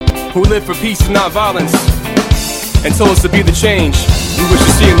who live for peace and not violence, and told us to be the change we wish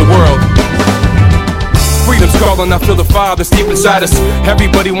to see in the world. Freedom's calling, I feel the fire that's deep inside us.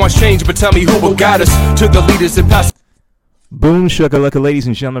 Everybody wants change, but tell me who will guide us to the leaders that pass. Boom shakalaka, ladies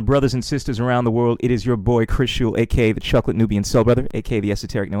and gentlemen, brothers and sisters around the world. It is your boy Chris Shule, aka the Chocolate Nubian Soul Brother, aka the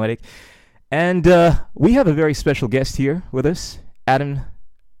Esoteric Noetic, and we have a very special guest here with us, Adam.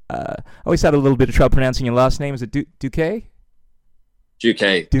 I always had a little bit of trouble pronouncing your last name. Is it Duque?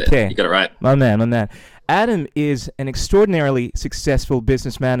 Duque. Duque. You got it right. My man. Adam is an extraordinarily successful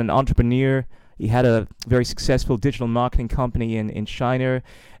businessman, an entrepreneur. He had a very successful digital marketing company in China.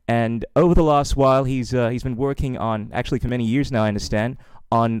 And over the last while, he's been working on, actually for many years now, I understand,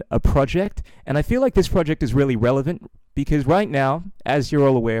 on a project. And I feel like this project is really relevant because right now, as you're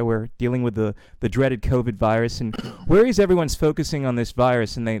all aware, we're dealing with the dreaded COVID virus. And whereas everyone's focusing on this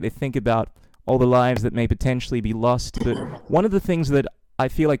virus and they think about all the lives that may potentially be lost, but one of the things that I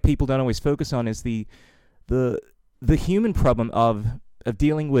feel like people don't always focus on is the human problem of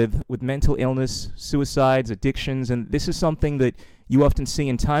dealing with mental illness, suicides, addictions, and this is something that you often see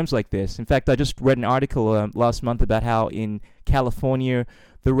in times like this. In fact, I just read an article last month about how in California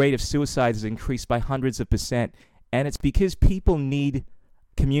the rate of suicides has increased by hundreds of %, and it's because people need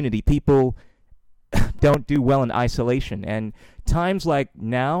community. People don't do well in isolation, and times like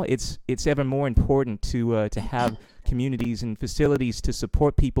now, it's ever more important to have communities and facilities to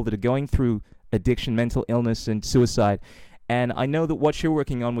support people that are going through addiction, mental illness, and suicide. And I know that what you're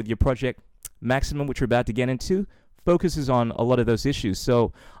working on with your project Maximum, which we're about to get into, focuses on a lot of those issues.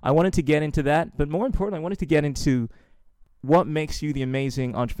 So I wanted to get into that, but more importantly, I wanted to get into what makes you the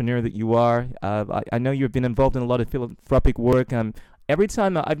amazing entrepreneur that you are. I know you've been involved in a lot of philanthropic work. Every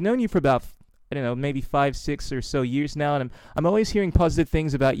time I've known you for about, I don't know, maybe 5, 6 or so years now, and I'm always hearing positive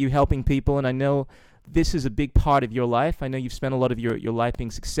things about you helping people, and I know this is a big part of your life. I know you've spent a lot of your life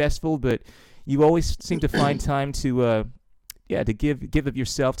being successful, but you always seem to find time to give of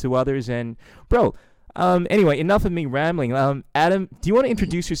yourself to others. And bro, anyway, enough of me rambling. Adam, do you want to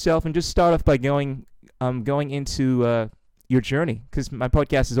introduce yourself and just start off by going into your journey? Because my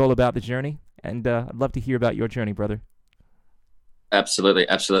podcast is all about the journey, and I'd love to hear about your journey, brother. Absolutely.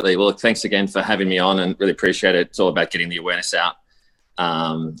 Well, look, thanks again for having me on, and really appreciate it. It's all about getting the awareness out.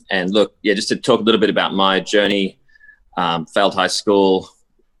 And look, just to talk a little bit about my journey. Failed high school,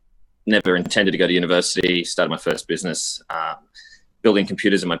 never intended to go to university, started my first business, building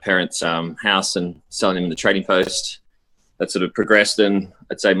computers in my parents' house and selling them in the trading post. That sort of progressed, and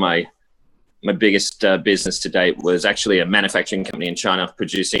I'd say my biggest business to date was actually a manufacturing company in China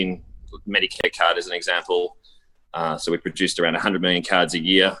producing Medicare card as an example. So we produced around 100 million cards a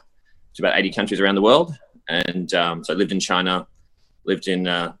year to about 80 countries around the world. And so I lived in China, lived in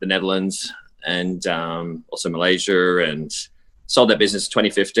the Netherlands, and also Malaysia, and sold that business in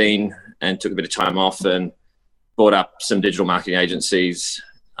 2015 and took a bit of time off and bought up some digital marketing agencies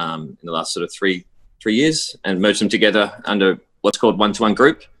in the last sort of three years and merged them together under what's called one-to-one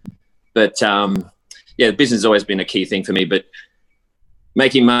group. But the business has always been a key thing for me, but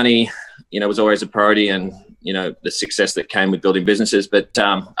making money, was always a priority, and, the success that came with building businesses. But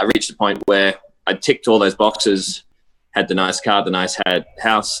I reached a point where I ticked all those boxes, had the nice car, the nice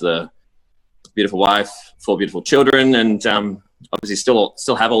house, the beautiful wife, 4 beautiful children, and obviously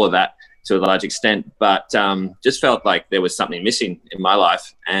still have all of that to a large extent, but just felt like there was something missing in my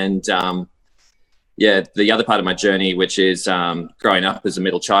life. And the other part of my journey, which is growing up as a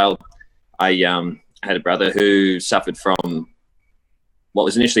middle child, I had a brother who suffered from what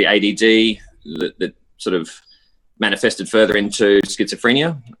was initially ADD that sort of manifested further into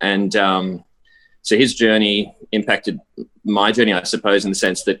schizophrenia. And so his journey impacted my journey, I suppose, in the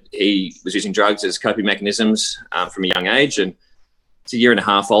sense that he was using drugs as coping mechanisms from a young age, and it's a year and a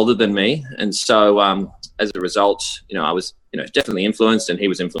half older than me. And so as a result, I was, definitely influenced, and he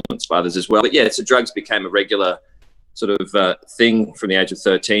was influenced by others as well. But so drugs became a regular sort of thing from the age of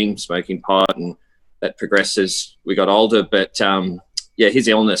 13, smoking pot, and that progressed as we got older. But his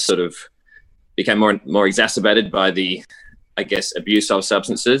illness sort of became more exacerbated by the, I guess, abuse of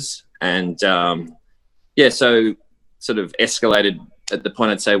substances. And so sort of escalated at the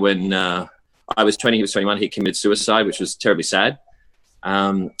point, I'd say, when I was 20, he was 21, he committed suicide, which was terribly sad.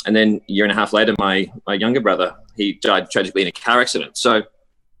 And then a year and a half later, my younger brother, he died tragically in a car accident. So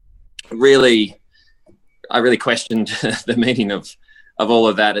I really questioned the meaning of all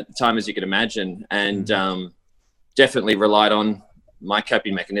of that at the time, as you could imagine, and definitely relied on my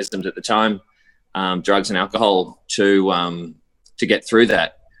coping mechanisms at the time, drugs and alcohol, to get through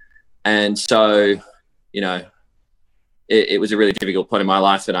that. And so, it was a really difficult point in my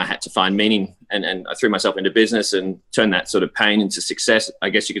life, and I had to find meaning, and I threw myself into business and turned that sort of pain into success, I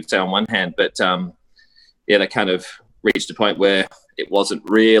guess you could say, on one hand. But that kind of reached a point where it wasn't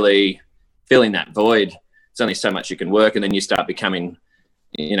really filling that void. It's only so much you can work, and then you start becoming,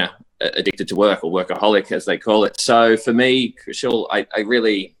 addicted to work, or workaholic, as they call it. So for me, Kushal, I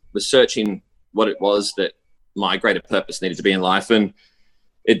really was searching what it was that my greater purpose needed to be in life. And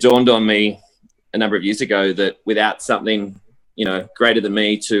it dawned on me a number of years ago that without something, greater than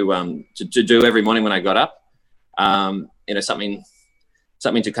me to do every morning when I got up, something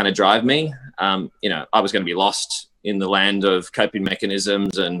to kind of drive me, I was going to be lost in the land of coping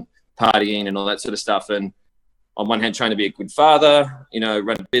mechanisms and partying and all that sort of stuff. And on one hand, trying to be a good father,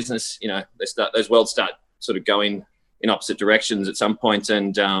 run a business, those worlds start sort of going in opposite directions at some point.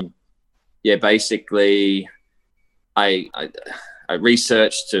 And basically I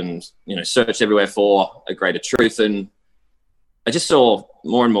researched and, searched everywhere for a greater truth. And I just saw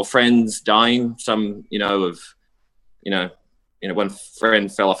more and more friends dying. Some, one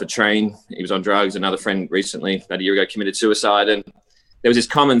friend fell off a train. He was on drugs. Another friend recently, about a year ago, committed suicide. And there was this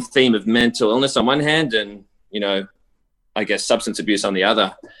common theme of mental illness on one hand and, I guess substance abuse on the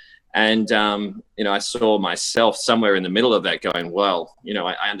other. And, I saw myself somewhere in the middle of that going, well,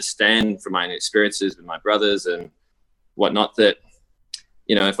 I understand from my own experiences with my brothers and whatnot that,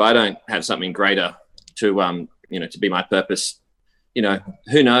 if I don't have something greater to, to be my purpose,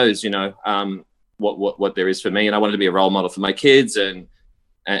 who knows, what there is for me. And I wanted to be a role model for my kids and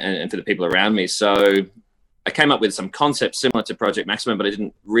for the people around me. So I came up with some concepts similar to Project Maximum, but I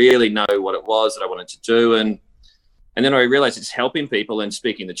didn't really know what it was that I wanted to do. And then I realized it's helping people and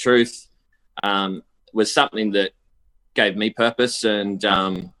speaking the truth was something that gave me purpose. And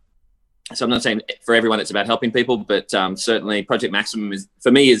so I'm not saying for everyone it's about helping people, but certainly Project Maximum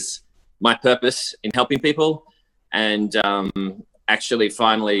for me is my purpose in helping people. And actually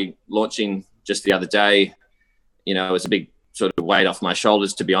finally launching just the other day, it was a big sort of weight off my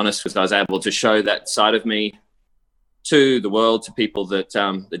shoulders, to be honest, because I was able to show that side of me to the world, to people that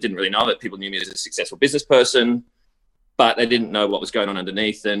didn't really know it. People knew me as a successful business person, but they didn't know what was going on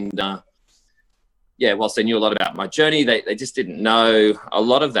underneath. And whilst they knew a lot about my journey, they just didn't know a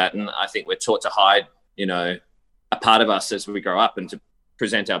lot of that. And I think we're taught to hide, a part of us as we grow up and to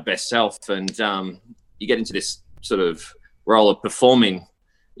present our best self. And you get into this sort of role of performing,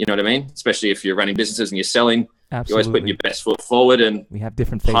 you know what I mean? Especially if you're running businesses and you're selling. Absolutely. You're always putting your best foot forward, and we have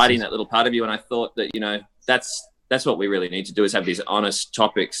different faces. Hiding that little part of you. And I thought that, that's what we really need to do, is have these honest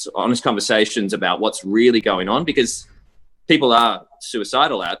topics, honest conversations about what's really going on, because people are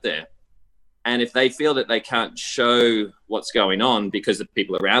suicidal out there. And if they feel that they can't show what's going on because the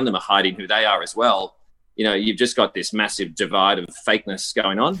people around them are hiding who they are as well, you've just got this massive divide of fakeness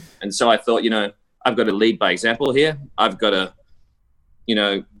going on. And so I thought, I've got to lead by example here. I've got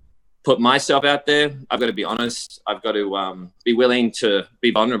to, put myself out there. I've got to be honest. I've got to be willing to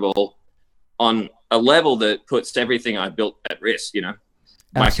be vulnerable on a level that puts everything I've built at risk. My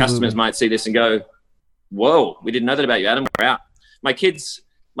Absolutely. Customers might see this and go, whoa, we didn't know that about you, Adam. We're out. My kids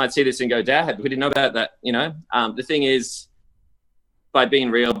might see this and go, Dad, we didn't know about that. The thing is, by being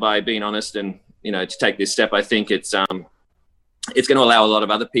real, by being honest, and, to take this step, I think it's going to allow a lot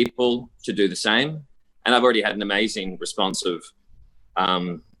of other people to do the same. And I've already had an amazing response of,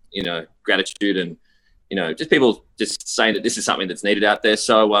 gratitude and, just people just saying that this is something that's needed out there.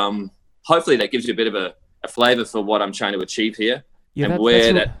 So hopefully that gives you a bit of a flavor for what I'm trying to achieve here and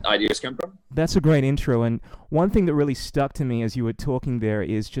where that idea has come from. That's a great intro. And one thing that really stuck to me as you were talking there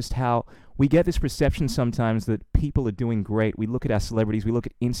is just how we get this perception sometimes that people are doing great. We look at our celebrities, we look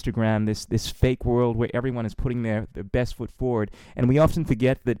at Instagram, this fake world where everyone is putting their best foot forward, and we often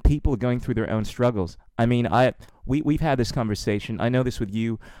forget that people are going through their own struggles. I mean, we've had this conversation. I know this with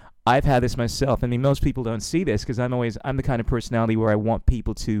you. I've had this myself. I mean, most people don't see this because I'm the kind of personality where I want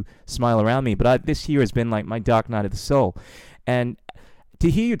people to smile around me. But this year has been like my dark night of the soul. And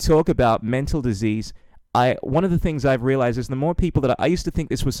to hear you talk about mental disease, one of the things I've realized is the more people that I used to think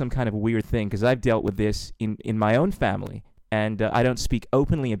this was some kind of weird thing, because I've dealt with this in my own family, and I don't speak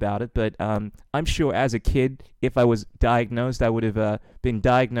openly about it, but I'm sure as a kid, if I was diagnosed, I would have been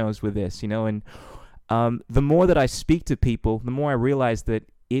diagnosed with this, and the more that I speak to people, the more I realize that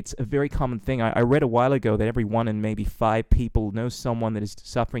it's a very common thing. I read a while ago that every 1 in maybe 5 people knows someone that is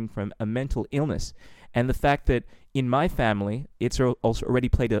suffering from a mental illness, and the fact that in my family, it's also already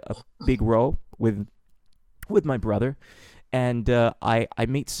played a big role with my brother, and I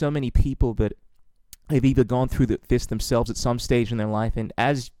meet so many people that have either gone through this themselves at some stage in their life, and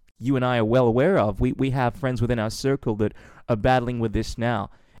as you and I are well aware of, we have friends within our circle that are battling with this now.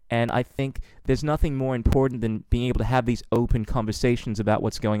 And I think there's nothing more important than being able to have these open conversations about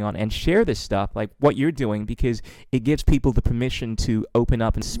what's going on and share this stuff, like what you're doing, because it gives people the permission to open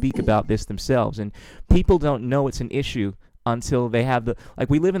up and speak about this themselves. And people don't know it's an issue until they have the, like,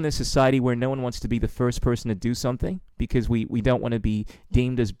 we live in this society where no one wants to be the first person to do something, because we don't want to be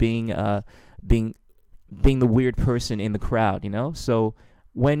deemed as being the weird person in the crowd, you know? So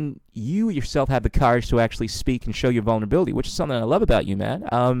when you yourself have the courage to actually speak and show your vulnerability, which is something I love about you, man,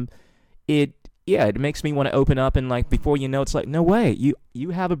 it makes me want to open up, and like before you know, it's like, no way, you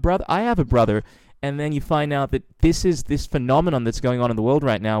have a brother, I have a brother, and then you find out that this is this phenomenon that's going on in the world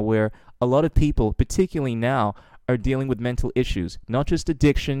right now, where a lot of people, particularly now, are dealing with mental issues, not just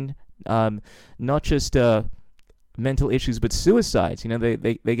addiction, not just mental issues, but suicides. You know,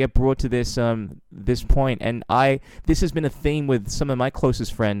 they get brought to this point, and this has been a theme with some of my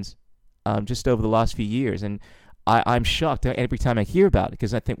closest friends just over the last few years, and I'm shocked every time I hear about it,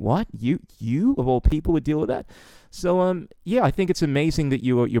 because I think, what, you of all people would deal with that? So I think it's amazing that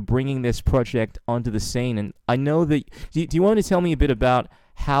you're bringing this project onto the scene. And I know that, do you want to tell me a bit about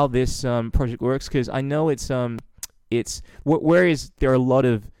how this project works? Because I know it's whereas there are a lot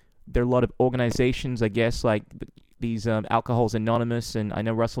of organizations, I guess, like these Alcohol's Anonymous, and I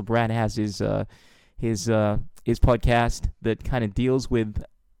know Russell Brand has his podcast that kind of deals with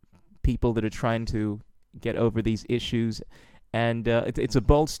people that are trying to get over these issues, and it's a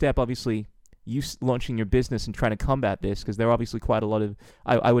bold step, obviously, you launching your business and trying to combat this, because there are obviously quite a lot of,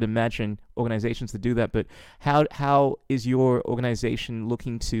 I would imagine, organizations that do that. But how is your organization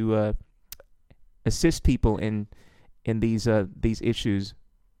looking to assist people in these issues?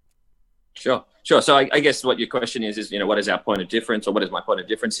 Sure. So I guess what your question is, you know, what is our point of difference, or what is my point of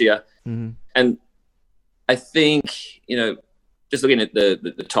difference here? Mm-hmm. And I think, you know, just looking at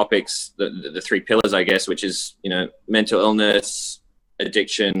the topics, the three pillars, I guess, which is, you know, mental illness,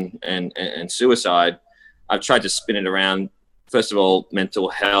 addiction, and suicide, I've tried to spin it around, first of all, mental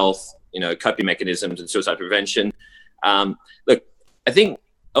health, you know, coping mechanisms, and suicide prevention. Look, I think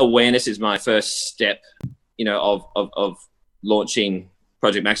awareness is my first step, you know, of launching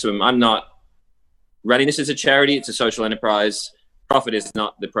Project Maximum. I'm not running this as a charity. It's a social enterprise. Profit is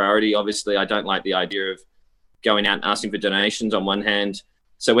not the priority. Obviously, I don't like the idea of going out and asking for donations on one hand.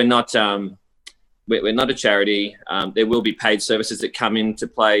 So we're not a charity. There will be paid services that come into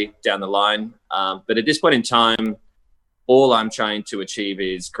play down the line. But at this point in time, all I'm trying to achieve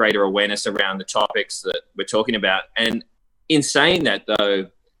is greater awareness around the topics that we're talking about. And in saying that, though,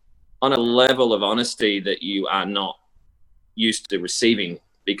 on a level of honesty that you are not used to receiving,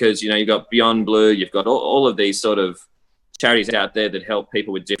 because, you know, you've got Beyond Blue, you've got all of these sort of charities out there that help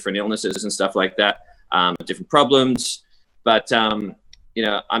people with different illnesses and stuff like that, different problems. But, you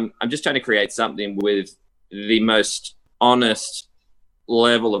know, I'm just trying to create something with the most honest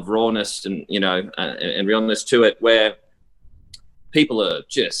level of rawness and, you know, and realness to it, where people are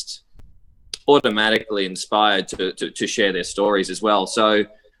just automatically inspired to share their stories as well. So,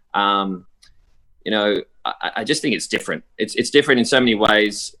 you know, I just think it's different. It's different in so many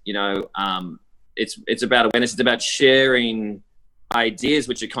ways. You know, it's about awareness. It's about sharing ideas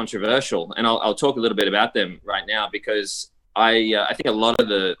which are controversial, and I'll talk a little bit about them right now, because I think a lot of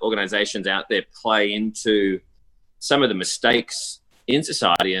the organizations out there play into some of the mistakes in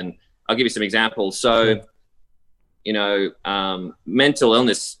society, and I'll give you some examples. So, you know, mental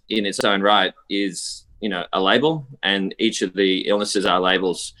illness in its own right is, you know, a label, and each of the illnesses are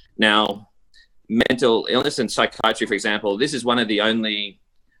labels. Now, mental illness and psychiatry, for example, this is one of the only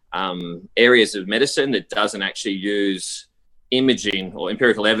areas of medicine that doesn't actually use imaging or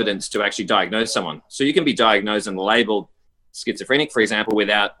empirical evidence to actually diagnose someone. So you can be diagnosed and labeled schizophrenic, for example,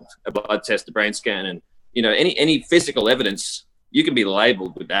 without a blood test, a brain scan, and, you know, any physical evidence, you can be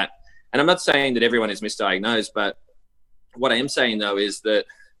labeled with that. And I'm not saying that everyone is misdiagnosed, but what I am saying, though, is that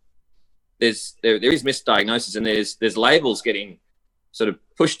there is misdiagnosis, and there's labels getting sort of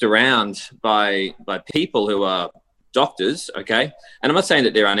pushed around by people who are doctors, okay? And I'm not saying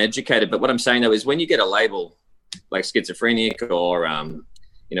that they're uneducated, but what I'm saying, though, is when you get a label like schizophrenic, or,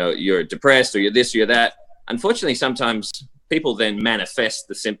 you know, you're depressed, or you're this, or you're that, unfortunately, sometimes people then manifest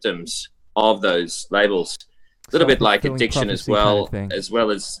the symptoms of those labels. A little bit like addiction as well, kind of as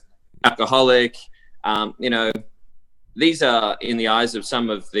well as alcoholic. You know, these are, in the eyes of some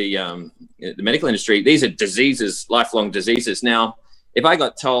of the medical industry, these are diseases, lifelong diseases. Now, if I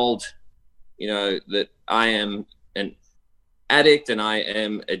got told, you know, that I am an addict and I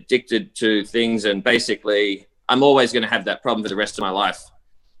am addicted to things, and basically I'm always going to have that problem for the rest of my life,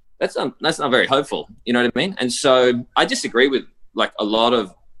 that's not very hopeful. You know what I mean? And so I disagree with, like, a lot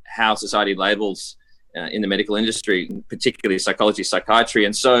of how society labels in the medical industry, particularly psychology, psychiatry.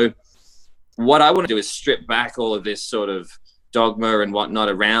 And so what I want to do is strip back all of this sort of dogma and whatnot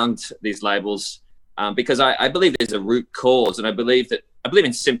around these labels, because I believe there's a root cause, and I believe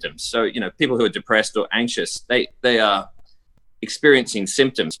in symptoms. So, people who are depressed or anxious, they are experiencing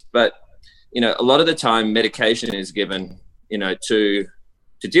symptoms, but, a lot of the time medication is given, to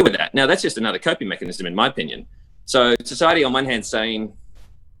deal with that. Now, that's just another coping mechanism, in my opinion. So society, on one hand, saying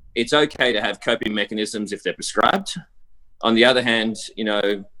it's okay to have coping mechanisms if they're prescribed. On the other hand,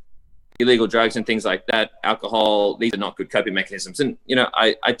 illegal drugs and things like that, alcohol, these are not good coping mechanisms. And,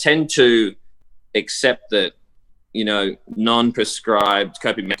 I tend to accept that, non-prescribed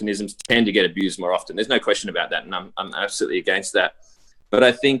coping mechanisms tend to get abused more often. There's no question about that. And I'm absolutely against that. But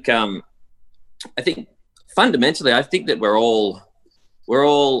I think fundamentally, I think that we're all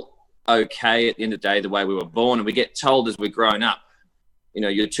okay at the end of the day, the way we were born, and we get told as we're growing up,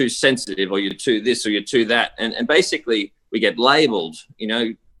 you're too sensitive, or you're too this, or you're too that. And basically we get labeled,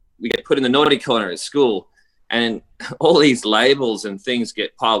 we get put in the naughty corner at school, and all these labels and things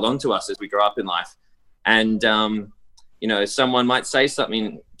get piled onto us as we grow up in life. And, someone might say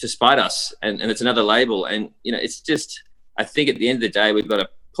something to spite us, and it's another label. And, it's just, I think at the end of the day, we've got to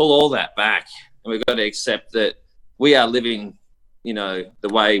pull all that back, and we've got to accept that we are living, the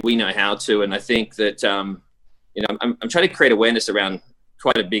way we know how to. And I think that, I'm trying to create awareness around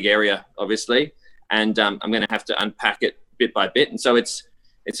quite a big area, obviously, and I'm going to have to unpack it bit by bit. And so it's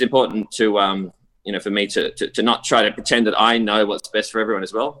important to, for me to not try to pretend that I know what's best for everyone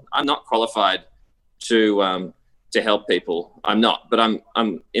as well. I'm not qualified to help people. I'm not, but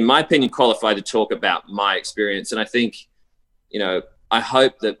I'm in my opinion qualified to talk about my experience. And I think, I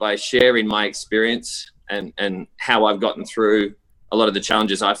hope that by sharing my experience and how I've gotten through a lot of the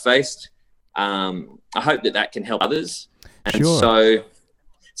challenges I've faced, I hope that can help others. And Sure. So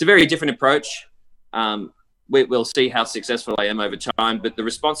it's a very different approach. We'll see how successful I am over time, but the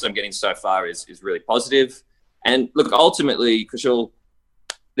response I'm getting so far is really positive. And look, ultimately, Kushal,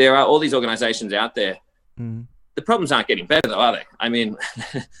 there are all these organizations out there. Mm. The problems aren't getting better, though, are they? I mean,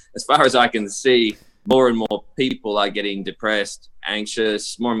 as far as I can see, more and more people are getting depressed,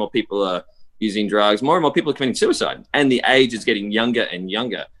 anxious, more and more people are using drugs, more and more people are committing suicide, and the age is getting younger and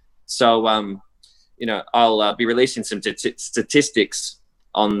younger. So, I'll be releasing some statistics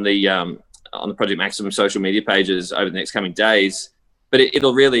on the Project Maximum social media pages over the next coming days, but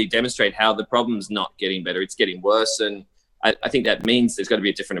it'll really demonstrate how the problem's not getting better, it's getting worse. And I think that means there's got to be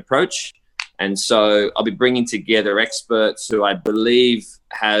a different approach. And so I'll be bringing together experts who I believe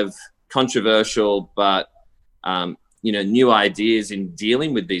have controversial but new ideas in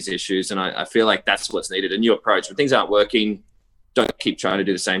dealing with these issues. And I feel like that's what's needed, a new approach. When things aren't working, don't keep trying to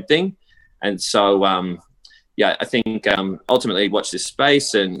do the same thing. And so, I think ultimately watch this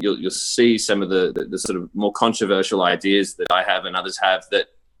space, and you'll see some of the sort of more controversial ideas that I have and others have that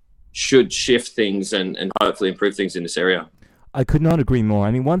should shift things and hopefully improve things in this area. I could not agree more.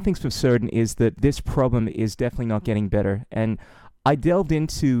 I mean, one thing's for certain is that this problem is definitely not getting better. And I delved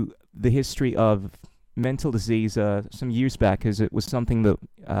into the history of mental disease some years back, because it was something that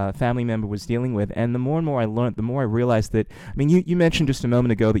a family member was dealing with. And the more and more I learned, the more I realized that, I mean, you mentioned just a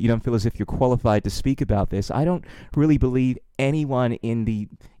moment ago that you don't feel as if you're qualified to speak about this. I don't really believe anyone in the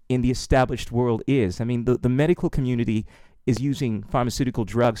established world is. I mean, the medical community is using pharmaceutical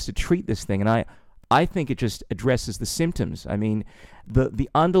drugs to treat this thing, and I think it just addresses the symptoms. I mean, the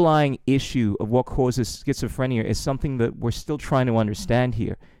underlying issue of what causes schizophrenia is something that we're still trying to understand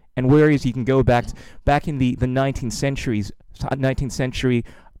here. And whereas you can go back in the 19th century,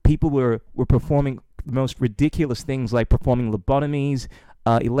 people were performing the most ridiculous things, like performing lobotomies,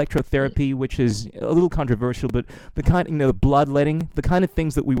 electrotherapy, which is a little controversial, but the kind, bloodletting, the kind of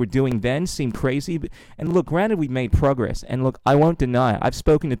things that we were doing then seemed crazy. And look, granted, we made progress. And look, I won't deny, I've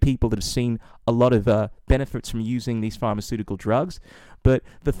spoken to people that have seen a lot of benefits from using these pharmaceutical drugs. But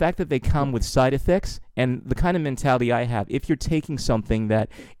the fact that they come with side effects, and the kind of mentality I have, if you're taking something that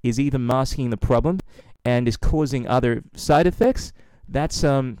is either masking the problem and is causing other side effects, that's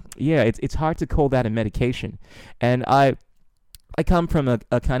it's hard to call that a medication. And I come from a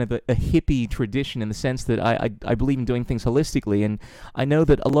kind of a hippie tradition, in the sense that I believe in doing things holistically, and I know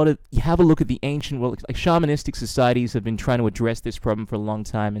that you have a look at the ancient world, like shamanistic societies have been trying to address this problem for a long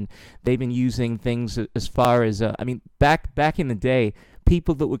time, and they've been using things as far as, back in the day,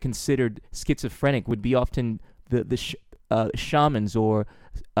 people that were considered schizophrenic would be often the shamans or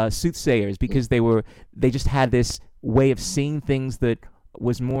soothsayers, because they just had this way of seeing things that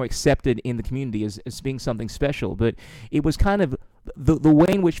was more accepted in the community as being something special. But it was kind of the way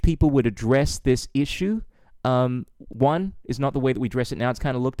in which people would address this issue one is not the way that we address it now. It's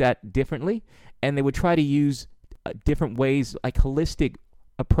kind of looked at differently, and they would try to use different ways, like holistic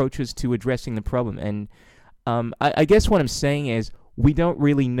approaches to addressing the problem. And I guess what I'm saying is we don't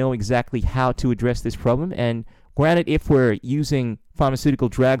really know exactly how to address this problem. And granted, if we're using pharmaceutical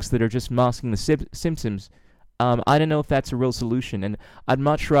drugs that are just masking the symptoms, I don't know if that's a real solution. And I'd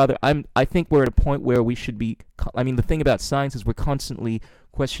much rather, I think we're at a point where we should be, the thing about science is we're constantly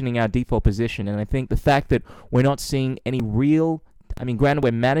questioning our default position. And I think the fact that we're not seeing any real, granted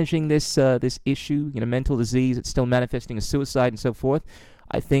we're managing this issue, mental disease, it's still manifesting as suicide and so forth.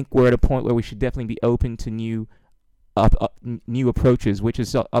 I think we're at a point where we should definitely be open to new approaches, which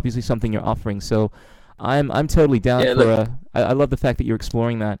is obviously something you're offering. So I'm totally down I love the fact that you're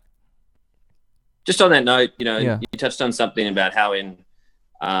exploring that. Just on that note, you touched on something about how in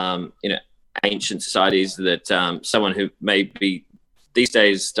ancient societies that someone who may be these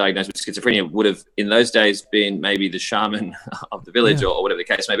days diagnosed with schizophrenia would have in those days been maybe the shaman of the village or whatever the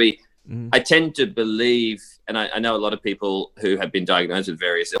case may be. Mm-hmm. I tend to believe, and I know a lot of people who have been diagnosed with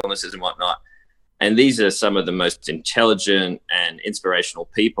various illnesses and whatnot, and these are some of the most intelligent and inspirational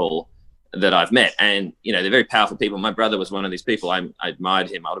people that I've met. And, they're very powerful people. My brother was one of these people. I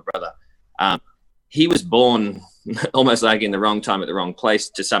admired him, older brother. He was born almost like in the wrong time at the wrong place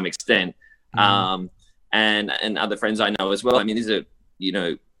to some extent. Mm-hmm. And other friends I know as well. These are,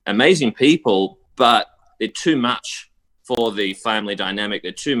 amazing people, but they're too much for the family dynamic.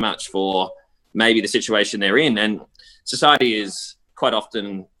 They're too much for maybe the situation they're in. And society is quite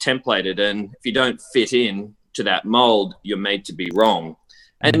often templated. And if you don't fit in to that mold, you're made to be wrong.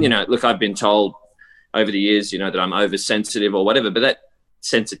 And, look, I've been told over the years, that I'm oversensitive or whatever, but that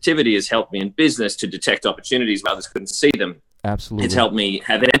sensitivity has helped me in business to detect opportunities where others couldn't see them. Absolutely. It's helped me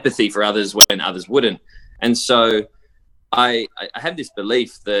have empathy for others when others wouldn't. And so I have this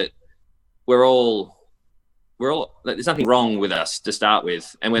belief that we're all there's nothing wrong with us to start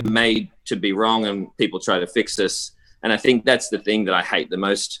with, and we're made to be wrong, and people try to fix us. And I think that's the thing that I hate the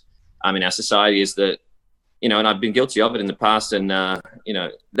most in our society is that, and I've been guilty of it in the past. And,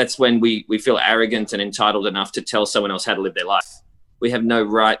 that's when we feel arrogant and entitled enough to tell someone else how to live their life. We have no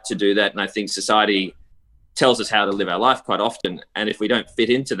right to do that. And I think society tells us how to live our life quite often. And if we don't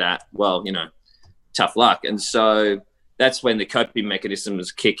fit into that, well, tough luck. And so that's when the coping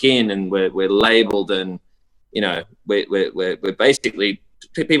mechanisms kick in, and we're labeled, and, we're basically,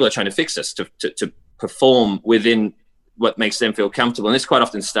 people are trying to fix us to perform within what makes them feel comfortable. And this quite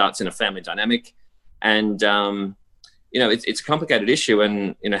often starts in a family dynamic. And, it's a complicated issue.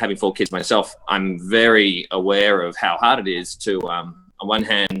 And, having 4 kids myself, I'm very aware of how hard it is to, on one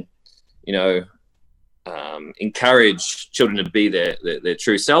hand, encourage children to be their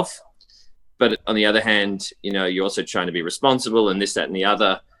true self. But on the other hand, you're also trying to be responsible and this, that, and the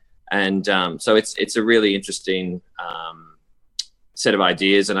other. And so it's a really interesting set of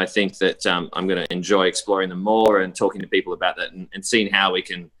ideas. And I think that I'm going to enjoy exploring them more and talking to people about that and seeing how we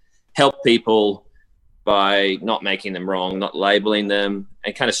can help people by not making them wrong, not labeling them,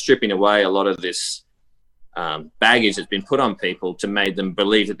 and kind of stripping away a lot of this baggage that's been put on people to make them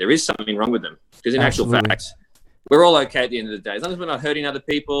believe that there is something wrong with them. Because in actual fact, we're all okay at the end of the day. As long as we're not hurting other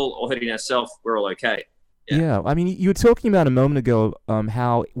people or hurting ourselves, we're all okay. Yeah. You were talking about a moment ago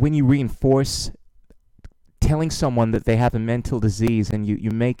how when you reinforce telling someone that they have a mental disease and you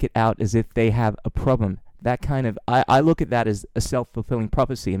make it out as if they have a problem, that kind of, I look at that as a self-fulfilling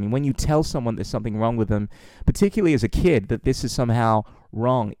prophecy. When you tell someone there's something wrong with them, particularly as a kid, that this is somehow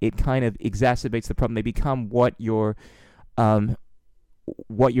wrong, it kind of exacerbates the problem. They become what you're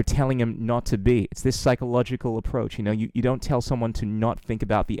telling them not to be. It's this psychological approach. You don't tell someone to not think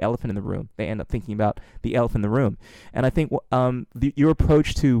about the elephant in the room. They end up thinking about the elephant in the room. And I think your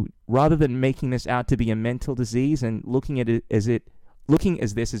approach to, rather than making this out to be a mental disease and looking at it as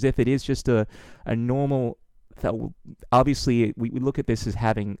if it is just a normal, obviously we look at this as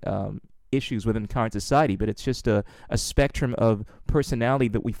having issues within current society, but it's just a spectrum of personality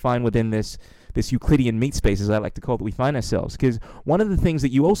that we find within this Euclidean meat space, as I like to call it, that we find ourselves. Because one of the things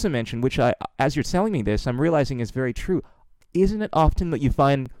that you also mentioned, which as you're telling me this, I'm realizing is very true. Isn't it often that you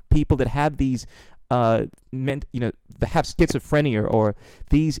find people that have these that have schizophrenia or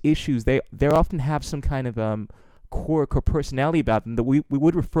these issues, they often have some kind of quirk or personality about them that we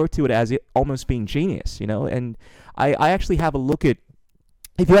would refer to it as it almost being genius, and I actually have a look at,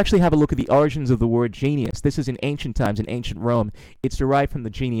 if you actually have a look at the origins of the word genius, this is in ancient times, in ancient Rome, it's derived from the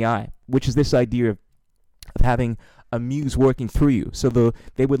genii, which is this idea of having a muse working through you. So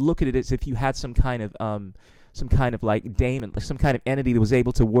they would look at it as if you had some kind of like daemon, like some kind of entity that was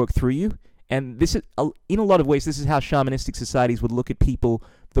able to work through you. And this is, in a lot of ways, this is how shamanistic societies would look at people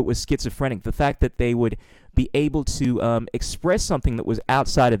that was schizophrenic. The fact that they would be able to express something that was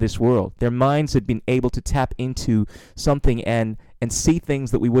outside of this world. Their minds had been able to tap into something and see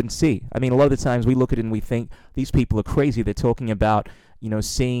things that we wouldn't see. I mean, a lot of the times we look at it and we think these people are crazy. They're talking about,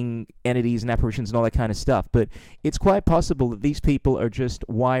 seeing entities and apparitions and all that kind of stuff. But it's quite possible that these people are just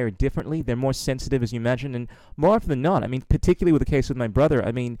wired differently. They're more sensitive, as you imagine, and more often than not, I mean, particularly with the case with my brother,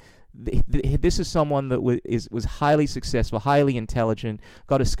 I mean, this is someone that was highly successful, highly intelligent,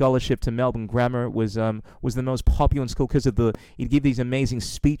 got a scholarship to Melbourne Grammar, was the most popular in school because of he'd give these amazing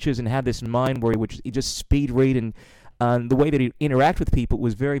speeches and had this mind where he just speed read, and the way that he'd interact with people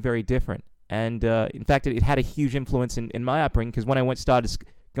was very, very different. And in fact, it had a huge influence in my upbringing, because when I started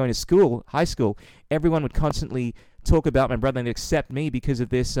going to school, high school, everyone would constantly talk about my brother and accept me because of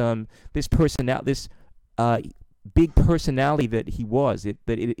this big personality that he was.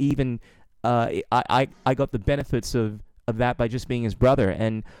 I got the benefits of that by just being his brother.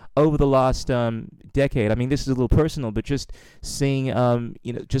 And over the last decade, I mean, this is a little personal, but just seeing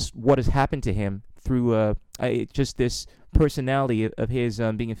just what has happened to him through just this personality of his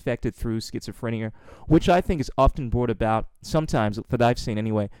being affected through schizophrenia, which I think is often brought about, sometimes that I've seen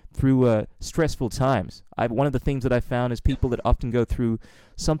anyway, through stressful times. One of the things that I found is people that often go through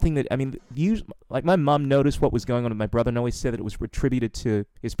something that, I mean, like my mom noticed what was going on with my brother and always said that it was attributed to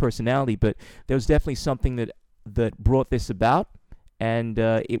his personality, but there was definitely something that brought this about, and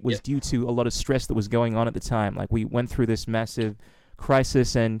it was due to a lot of stress that was going on at the time. Like, we went through this massive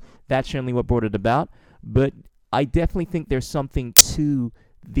crisis, and that's generally what brought it about. But I definitely think there's something to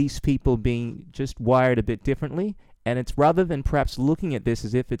these people being just wired a bit differently, and it's rather than perhaps looking at this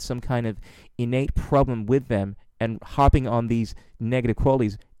as if it's some kind of innate problem with them and harping on these negative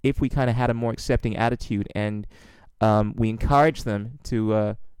qualities, if we kind of had a more accepting attitude and we encourage them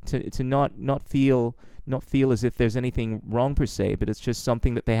to not feel as if there's anything wrong per se, but it's just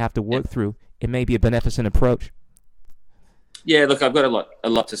something that they have to work through, it may be a beneficent approach. Yeah, look, I've got a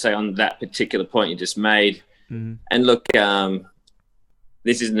lot to say on that particular point you just made. Mm-hmm. And look,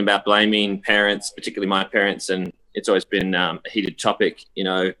 this isn't about blaming parents, particularly my parents, and it's always been a heated topic.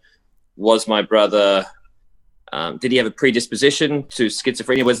 Was my brother, did he have a predisposition to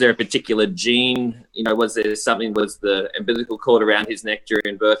schizophrenia? Was there a particular gene? Was there something, was the umbilical cord around his neck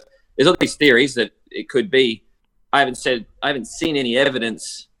during birth? There's all these theories that it could be. I haven't seen any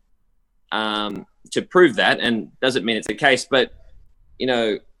evidence to prove that, and doesn't mean it's the case, but,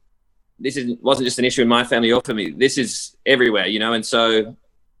 this wasn't just an issue in my family or for me. This is everywhere, and so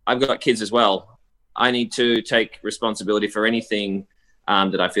I've got kids as well. I need to take responsibility for anything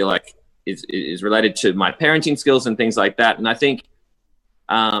that I feel like is related to my parenting skills and things like that. And I think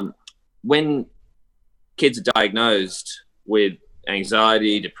when kids are diagnosed with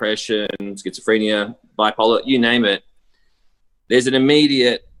anxiety, depression, schizophrenia, bipolar, you name it, there's an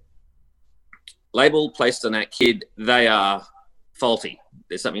immediate label placed on that kid. They are faulty.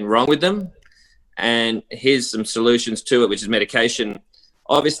 There's something wrong with them, and here's some solutions to it, which is medication.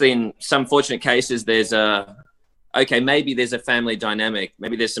 Obviously, in some fortunate cases, maybe there's a family dynamic,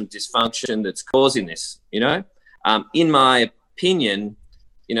 maybe there's some dysfunction that's causing this. In my opinion,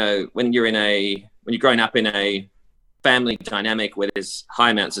 when you're growing up in a family dynamic where there's high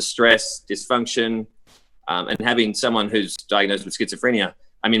amounts of stress, dysfunction, and having someone who's diagnosed with schizophrenia,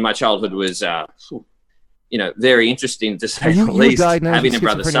 I mean, my childhood was very interesting, to say the least, having a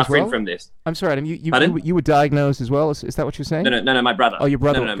brother suffering from this. I'm sorry, Adam, you were diagnosed as well? Is that what you're saying? No, my brother. Oh, your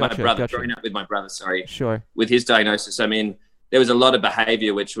brother. No, gotcha, my brother. Gotcha. Growing up with my brother, sorry. Sure. With his diagnosis, I mean, there was a lot of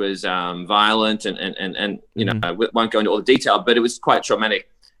behavior which was violent and I won't go into all the detail, but it was quite traumatic.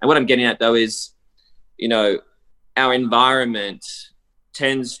 And what I'm getting at, though, is, our environment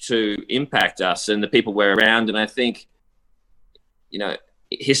tends to impact us and the people we're around. And I think,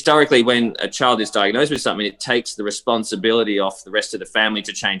 historically, when a child is diagnosed with something, it takes the responsibility off the rest of the family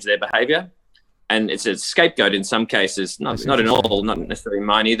to change their behavior. And it's a scapegoat in some cases, not in all, not necessarily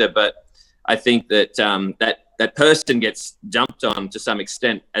mine either, but I think that that person gets dumped on to some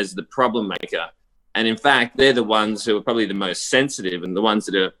extent as the problem maker. And in fact, they're the ones who are probably the most sensitive and the ones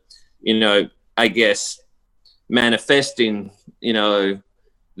that are, I guess, manifesting, the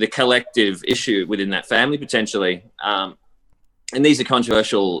collective issue within that family potentially. And these are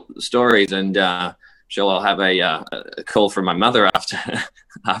controversial stories, and sure, I'll have a call from my mother after she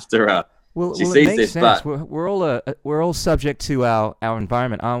sees it makes this. Sense. But we're all subject to our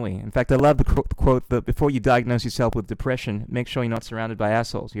environment, aren't we? In fact, I love the quote that before you diagnose yourself with depression, make sure you're not surrounded by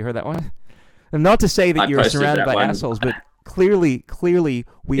assholes. You heard that one? And not to say that you're surrounded by assholes, but clearly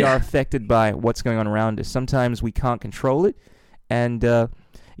we are affected by what's going on around us. Sometimes we can't control it, and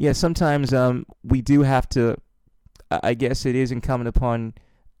sometimes we do have to. I guess it is incumbent upon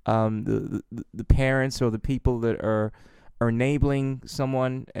the parents or the people that are enabling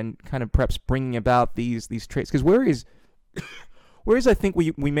someone and kind of perhaps bringing about these traits. Because whereas I think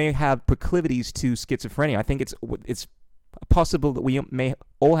we may have proclivities to schizophrenia, I think it's possible that we may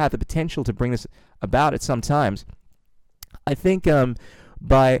all have the potential to bring this about at some times. I think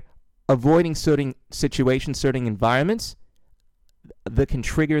by avoiding certain situations, certain environments that can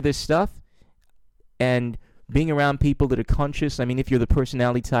trigger this stuff, and being around people that are conscious. I mean, if you're the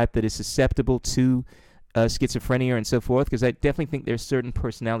personality type that is susceptible to schizophrenia and so forth, because I definitely think there's certain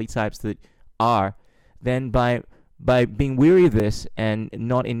personality types that are, then by being weary of this and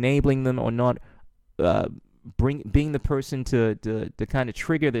not enabling them or not being the person to kind of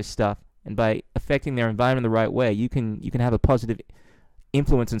trigger this stuff, and by affecting their environment the right way, you can have a positive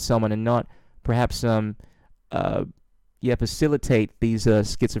influence on someone and not perhaps facilitate these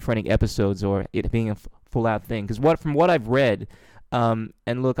schizophrenic episodes or it being a full-out thing. Because from what I've read, and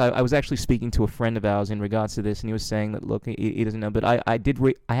look, I was actually speaking to a friend of ours in regards to this, and he was saying that, look, he doesn't know, but I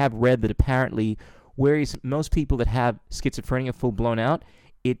have read that apparently, whereas most people that have schizophrenia full blown out,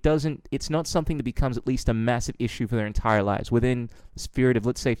 it's not something that becomes at least a massive issue for their entire lives. Within the spirit of,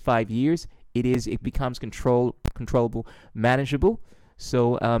 let's say, 5 years, it becomes controllable, manageable.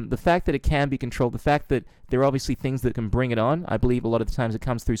 So the fact that it can be controlled, the fact that there are obviously things that can bring it on, I believe a lot of the times it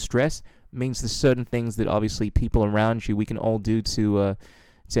comes through stress, means there's certain things that obviously people around you, we can all do to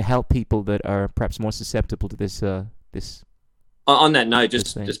help people that are perhaps more susceptible to this. On that note,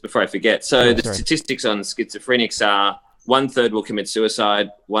 just before I forget, statistics on schizophrenics are 1/3 will commit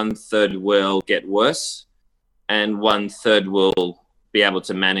suicide, 1/3 will get worse, and 1/3 will be able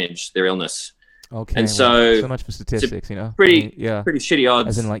to manage their illness. Okay, and so much for statistics, you know. Pretty shitty odds.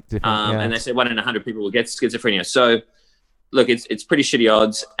 As in, like, different, and they say 1 in 100 people will get schizophrenia. So, look, it's pretty shitty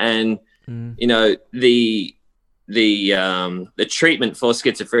odds, and you know the treatment for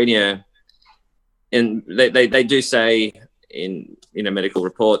schizophrenia, and they do say in medical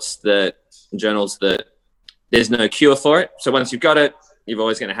reports that in journals that there's no cure for it. So once you've got it, you're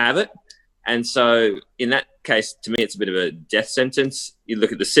always going to have it. And so in that case, to me, it's a bit of a death sentence. You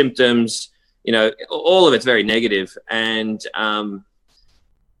look at the symptoms. All of it's very negative, and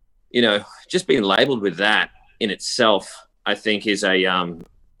just being labelled with that in itself, I think, is a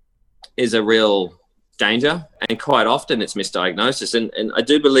real danger, and quite often it's misdiagnosis. And I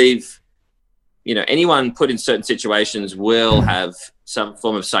do believe, anyone put in certain situations will have some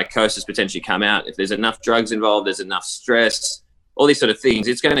form of psychosis potentially come out. If there's enough drugs involved, there's enough stress, all these sort of things,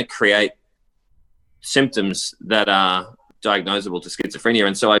 it's going to create symptoms that are diagnosable to schizophrenia.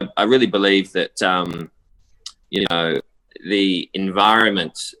 And so I really believe that, the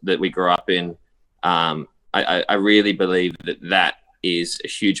environment that we grow up in, I really believe that is a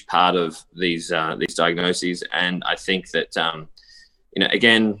huge part of these diagnoses. And I think that,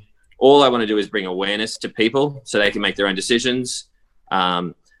 again, all I want to do is bring awareness to people so they can make their own decisions.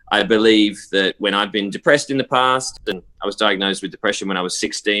 I believe that when I've been depressed in the past, and I was diagnosed with depression when I was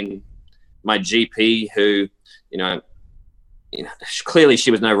 16, my GP, who, clearly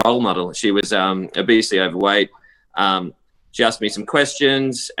she was no role model. She was obesely overweight. She asked me some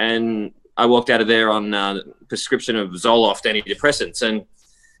questions, and I walked out of there on prescription of Zoloft antidepressants. And,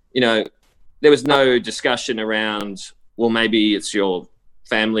 there was no discussion around, well, maybe it's your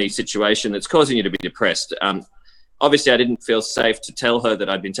family situation that's causing you to be depressed. Obviously, I didn't feel safe to tell her that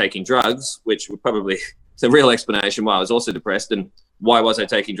I'd been taking drugs, which would probably the real explanation why I was also depressed. And why was I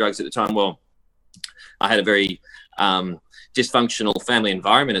taking drugs at the time? Well, I had a very dysfunctional family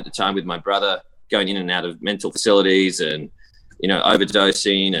environment at the time, with my brother going in and out of mental facilities and,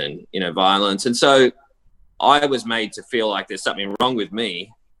 overdosing and, violence. And so I was made to feel like there's something wrong with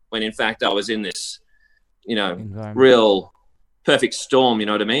me, when in fact I was in this, real perfect storm, you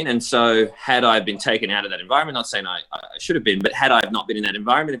know what I mean? And so had I been taken out of that environment, not saying I should have been, but had I not been in that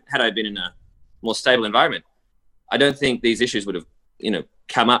environment, had I been in a more stable environment, I don't think these issues would have,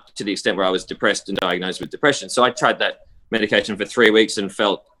 come up to the extent where I was depressed and diagnosed with depression. So I tried that medication for 3 weeks and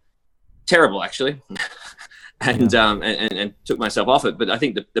felt terrible, actually, and took myself off it. But I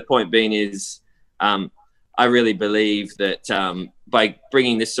think the point being is, I really believe that by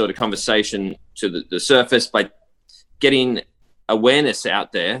bringing this sort of conversation to the surface, by getting awareness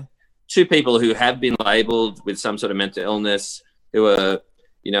out there to people who have been labelled with some sort of mental illness, who are,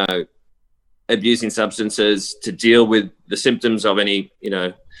 abusing substances to deal with the symptoms of any,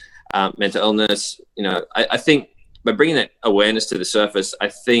 mental illness. I think by bringing that awareness to the surface, I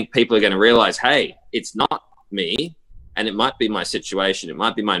think people are going to realize, hey, it's not me, and it might be my situation, it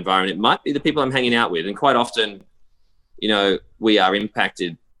might be my environment, it might be the people I'm hanging out with. And quite often, we are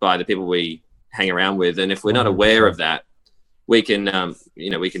impacted by the people we hang around with. And if we're not aware of that, we can,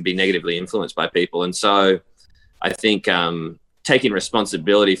 we can be negatively influenced by people. And so I think taking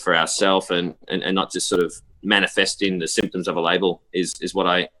responsibility for ourselves and not just sort of manifesting the symptoms of a label is what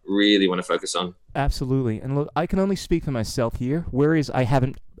I really want to focus on. Absolutely. And look, I can only speak for myself here, whereas I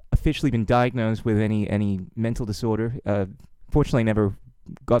haven't officially been diagnosed with any mental disorder. Fortunately, never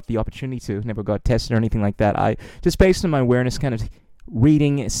got the opportunity to, never got tested or anything like that. I just, based on my awareness, kind of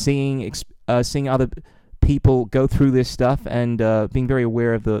reading, seeing other people go through this stuff and being very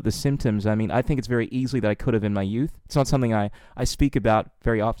aware of the symptoms. I mean, I think it's very easily that I could have in my youth. It's not something I speak about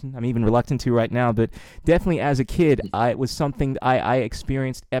very often. I'm even reluctant to right now, but definitely as a kid, it was something I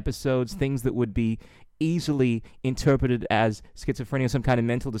experienced episodes, things that would be easily interpreted as schizophrenia or some kind of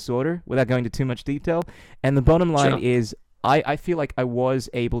mental disorder without going into too much detail. And the bottom line is, I feel like I was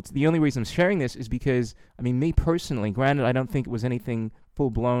able to. The only reason I'm sharing this is because, I mean, me personally, granted, I don't think it was anything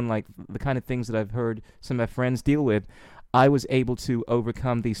full-blown like the kind of things that I've heard some of my friends deal with. I was able to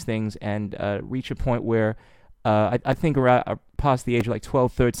overcome these things and reach a point where I think around past the age of like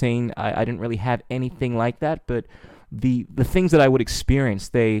 12, 13, I didn't really have anything like that. But the things that I would experience,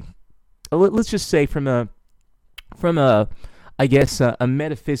 let's just say from a I guess a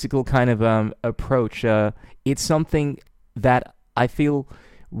metaphysical kind of approach, it's something that I feel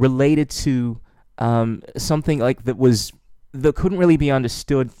related to something like that couldn't really be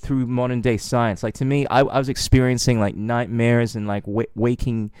understood through modern day science. Like, to me, I was experiencing like nightmares and like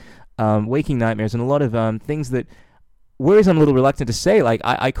waking nightmares and a lot of things that, whereas I'm a little reluctant to say, like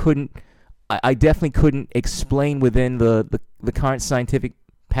I definitely couldn't explain within the current scientific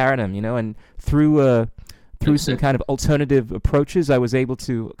paradigm, and through some kind of alternative approaches, I was able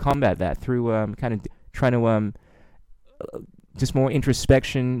to combat that through kind of trying to just more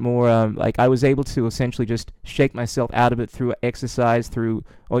introspection, more like I was able to essentially just shake myself out of it through exercise,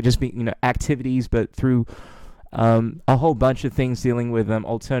 or just activities, but through a whole bunch of things dealing with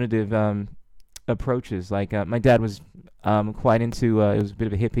alternative approaches. Like my dad was quite into, it was a bit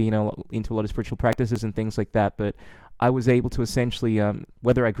of a hippie, into a lot of spiritual practices and things like that. But I was able to essentially,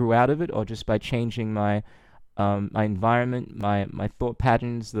 whether I grew out of it or just by changing my environment, my thought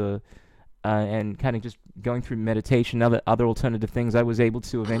patterns, and kind of just going through meditation, other alternative things, I was able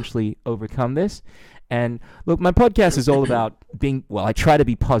to eventually overcome this. And look, my podcast is all about I try to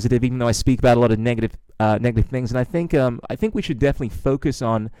be positive, even though I speak about a lot of negative things. And I think we should definitely focus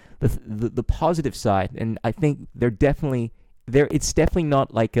on the positive side. And I think it's definitely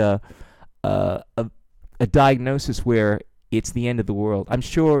not like a diagnosis where it's the end of the world. I'm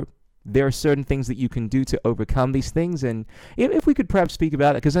sure there are certain things that you can do to overcome these things, and if we could perhaps speak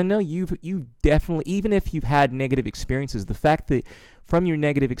about it, because I know you definitely, even if you've had negative experiences, the fact that from your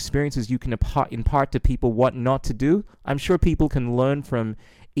negative experiences you can impart to people what not to do, I'm sure people can learn from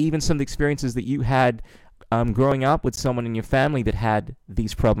even some of the experiences that you had growing up with someone in your family that had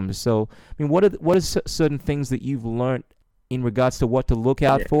these problems. So, I mean, what are certain things that you've learned in regards to what to look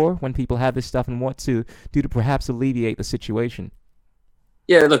out for when people have this stuff, and what to do to perhaps alleviate the situation?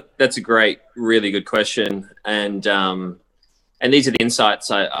 Yeah, look, that's a really good question. And these are the insights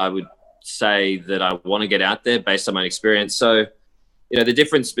I would say that I want to get out there based on my experience. So, the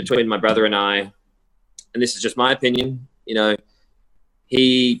difference between my brother and I, and this is just my opinion,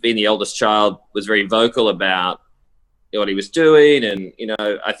 he, being the eldest child, was very vocal about what he was doing. And,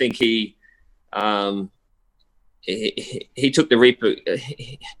 I think he took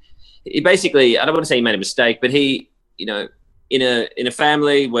he basically, I don't want to say he made a mistake, but he, in a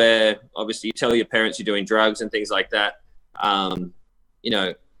family where obviously you tell your parents you're doing drugs and things like that,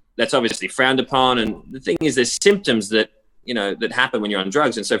 that's obviously frowned upon. And the thing is, there's symptoms that happen when you're on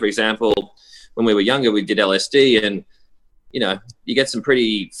drugs. And so, for example, when we were younger, we did LSD, and you get some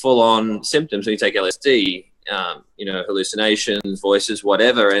pretty full-on symptoms when you take LSD. Hallucinations, voices,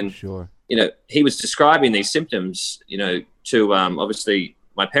 whatever. And sure, he was describing these symptoms, to obviously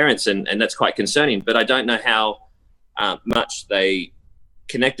my parents, and that's quite concerning. But I don't know how much they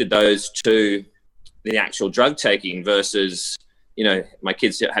connected those to the actual drug taking versus, my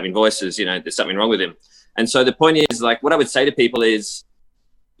kids having voices, there's something wrong with him. And so the point is, like, what I would say to people is,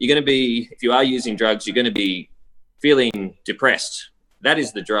 you're going to be, if you are using drugs, you're going to be feeling depressed. That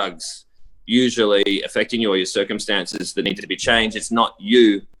is the drugs usually affecting you, or your circumstances that need to be changed. It's not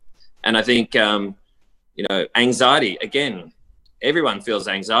you. And I think, anxiety, again, everyone feels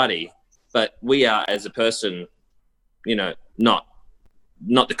anxiety, but we are, as a person, not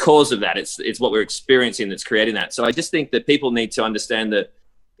the cause of that. It's what we're experiencing that's creating that. So I just think that people need to understand that,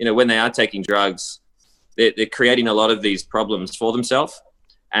 when they are taking drugs, they're creating a lot of these problems for themselves.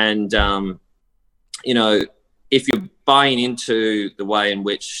 And, if you're buying into the way in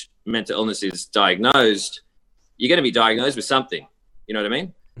which mental illness is diagnosed, you're going to be diagnosed with something, you know what I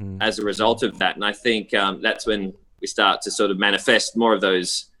mean? As a result of that. And I think that's when we start to sort of manifest more of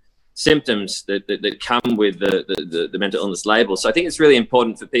those symptoms that come with the mental illness label. So I think it's really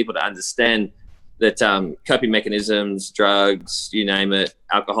important for people to understand that coping mechanisms, drugs, you name it,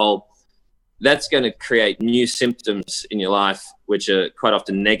 alcohol, that's going to create new symptoms in your life, which are quite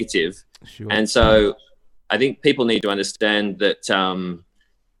often negative. Sure. And so I think people need to understand that,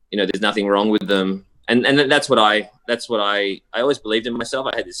 there's nothing wrong with them. And that's what I always believed in myself.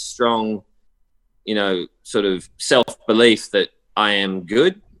 I had this strong, sort of self-belief that I am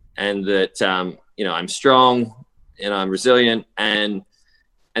good and that, I'm strong and I'm resilient. And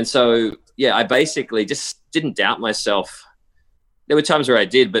so, yeah, I basically just didn't doubt myself. There were times where I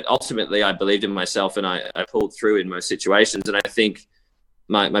did, but ultimately I believed in myself and I pulled through in most situations. And I think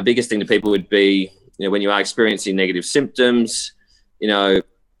my biggest thing to people would be, when you are experiencing negative symptoms,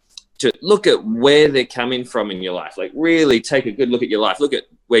 to look at where they're coming from in your life. Like really take a good look at your life. Look at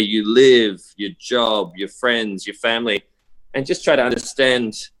where you live, your job, your friends, your family, and just try to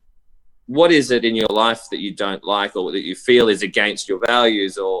understand what is it in your life that you don't like or that you feel is against your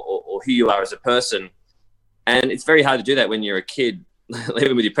values or who you are as a person. And it's very hard to do that when you're a kid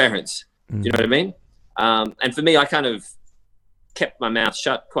living with your parents. Do you know what I mean? And for me, I kind of kept my mouth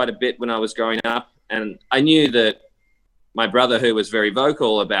shut quite a bit when I was growing up. And I knew that my brother, who was very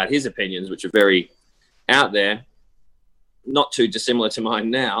vocal about his opinions, which are very out there, not too dissimilar to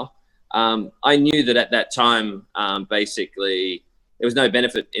mine now, I knew that at that time, basically, there was no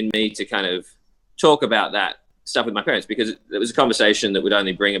benefit in me to kind of talk about that stuff with my parents because it was a conversation that would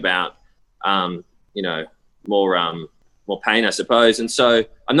only bring about, more pain, I suppose. And so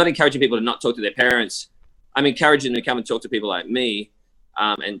I'm not encouraging people to not talk to their parents. I'm encouraging them to come and talk to people like me,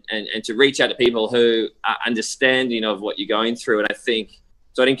 and to reach out to people who are understanding of what you're going through. And I think,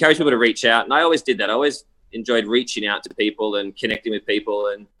 so I'd encourage people to reach out. And I always did that. I always enjoyed reaching out to people and connecting with people.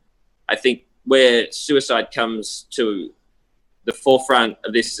 And I think where suicide comes to the forefront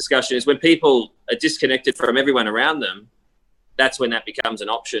of this discussion is when people are disconnected from everyone around them, that's when that becomes an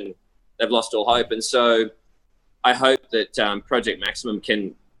option. They've lost all hope. And so I hope that Project Maximum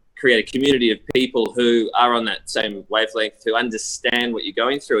can create a community of people who are on that same wavelength, who understand what you're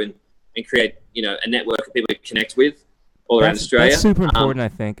going through and create, a network of people to connect with all around Australia. That's super important, I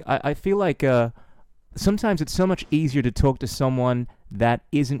think. I feel like sometimes it's so much easier to talk to someone that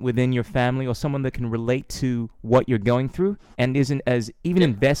isn't within your family or someone that can relate to what you're going through and isn't as even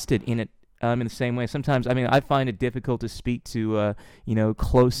invested in it in the same way. Sometimes, I find it difficult to speak to,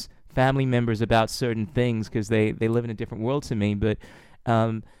 close family members about certain things because they live in a different world to me. But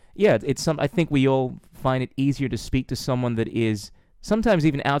I think we all find it easier to speak to someone that is sometimes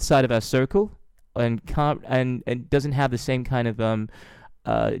even outside of our circle and doesn't have the same kind of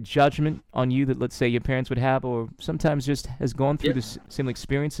judgment on you that, let's say, your parents would have, or sometimes just has gone through the similar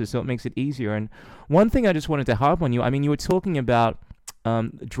experiences, so it makes it easier. And one thing I just wanted to harp on you, you were talking about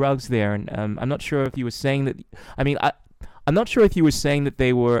drugs there, and I'm not sure if you were saying that. I'm not sure if you were saying that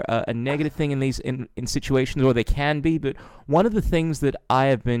they were a negative thing in these in situations, or they can be, but one of the things that I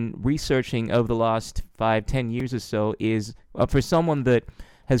have been researching over the last 5-10 years or so is for someone that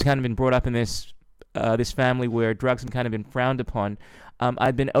has kind of been brought up in this family where drugs have kind of been frowned upon,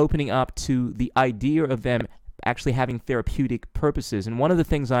 I've been opening up to the idea of them actually having therapeutic purposes. And one of the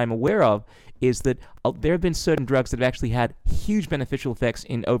things I'm aware of is that there have been certain drugs that have actually had huge beneficial effects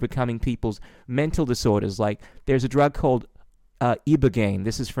in overcoming people's mental disorders. Like there's a drug called Ibogaine.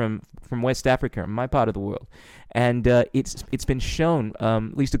 This is from West Africa, my part of the world. And it's been shown,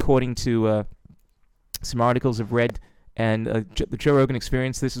 at least according to some articles I've read, and the Joe Rogan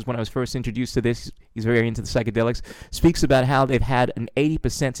Experience, this is when I was first introduced to this, he's very into the psychedelics, speaks about how they've had an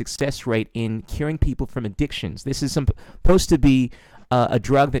 80% success rate in curing people from addictions. This is supposed to be a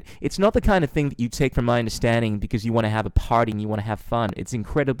drug that, it's not the kind of thing that you take, from my understanding, because you want to have a party and you want to have fun. It's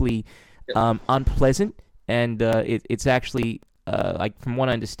incredibly unpleasant, and it's actually, like from what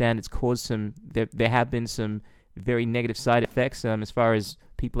I understand, it's caused there have been some very negative side effects as far as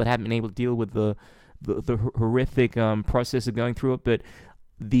people that haven't been able to deal with the horrific process of going through it. But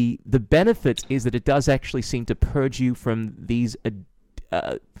the benefits is that it does actually seem to purge you from these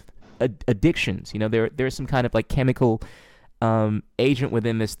addictions. There's some kind of like chemical agent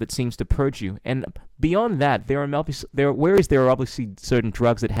within this that seems to purge you. And beyond that, there are obviously certain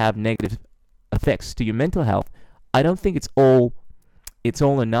drugs that have negative effects to your mental health. I don't think it's all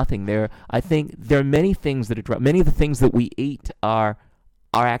or nothing. I think there are many things that are many of the things that we eat are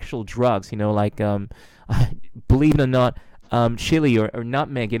actual drugs, like believe it or not, chili or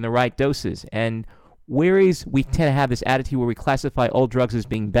nutmeg in the right doses. And whereas we tend to have this attitude where we classify all drugs as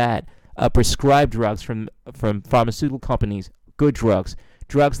being bad, prescribed drugs from pharmaceutical companies, good drugs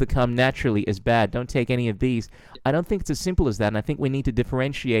that come naturally is bad. Don't take any of these. I don't think it's as simple as that, and I think we need to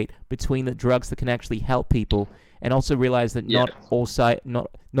differentiate between the drugs that can actually help people, and also realize that not all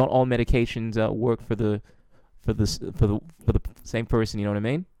medications work for the same person. You know what I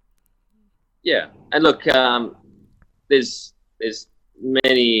mean? Yeah, and look, there's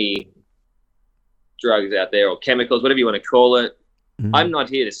many drugs out there, or chemicals, whatever you want to call it. Mm-hmm. I'm not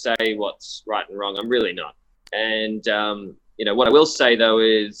here to say what's right and wrong. I'm really not. And what I will say though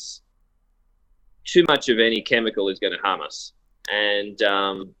is, too much of any chemical is going to harm us. And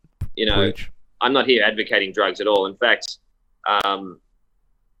Preach. I'm not here advocating drugs at all. In fact,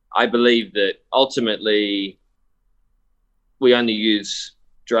 I believe that ultimately we only use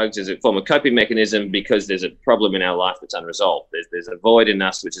drugs as a form of coping mechanism because there's a problem in our life that's unresolved. There's a void in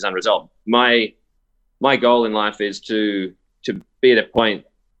us which is unresolved. My goal in life is to be at a point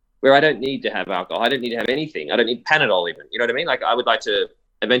where I don't need to have alcohol. I don't need to have anything. I don't need Panadol even. You know what I mean? Like, I would like to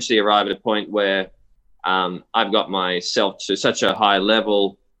eventually arrive at a point where I've got myself to such a high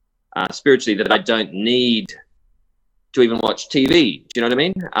level spiritually that I don't need to even watch TV. Do you know what I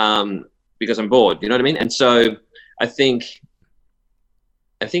mean? Because I'm bored. You know what I mean? And so I think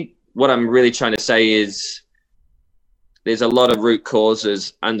what I'm really trying to say is there's a lot of root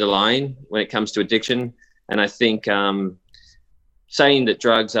causes underlying when it comes to addiction. And I think saying that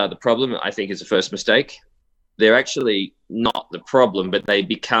drugs are the problem, I think, is the first mistake. They're actually not the problem, but they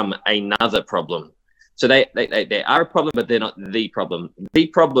become another problem. So they are a problem, but they're not the problem. The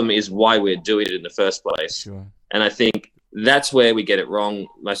problem is why we're doing it in the first place. Sure. And I think that's where we get it wrong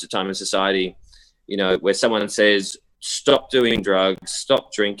most of the time in society, where someone says, stop doing drugs,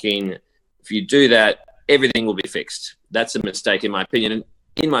 stop drinking. If you do that, everything will be fixed. That's a mistake, in my opinion. And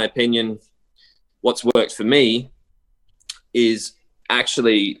in my opinion, what's worked for me is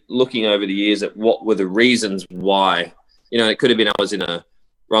actually looking over the years at what were the reasons why. It could have been I was in a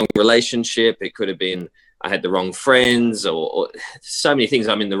wrong relationship. It could have been I had the wrong friends, or so many things.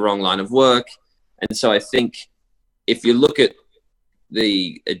 I'm in the wrong line of work. And so I think if you look at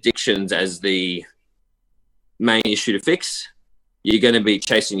the addictions as the main issue to fix, you're going to be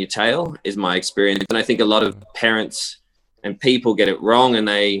chasing your tail, is my experience. And I think a lot of parents and people get it wrong, and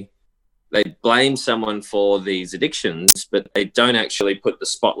they blame someone for these addictions, but they don't actually put the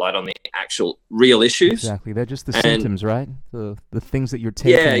spotlight on the actual real issues. Exactly. They're just the symptoms, right? The things that you're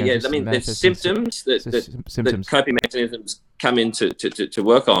taking. Yeah. I mean, there's symptoms that coping mechanisms come in to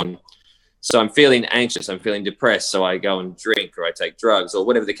work on. So I'm feeling anxious, I'm feeling depressed, so I go and drink, or I take drugs, or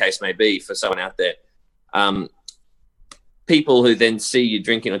whatever the case may be for someone out there. People who then see you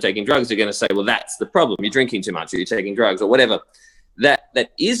drinking or taking drugs are going to say, well, that's the problem. You're drinking too much, or you're taking drugs, or whatever.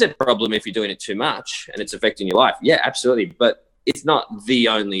 That is a problem if you're doing it too much and it's affecting your life. Yeah, absolutely. But it's not the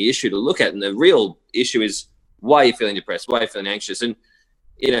only issue to look at. And the real issue is why you're feeling depressed, why you're feeling anxious. And,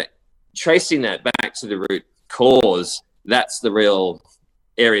 tracing that back to the root cause, that's the real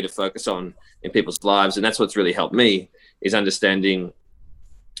area to focus on in people's lives. And that's what's really helped me, is understanding,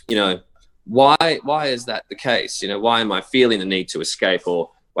 why is that the case? Why am I feeling the need to escape,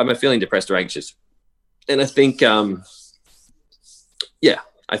 or why am I feeling depressed or anxious? And I think,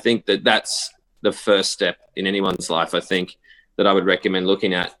 I think that's the first step in anyone's life, I think, that I would recommend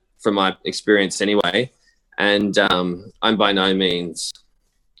looking at, from my experience anyway. And I'm by no means,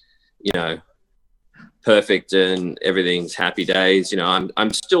 perfect and everything's happy days.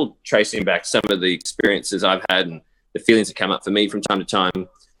 I'm still tracing back some of the experiences I've had and the feelings that come up for me from time to time.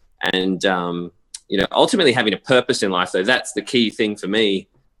 And, ultimately having a purpose in life, though, that's the key thing for me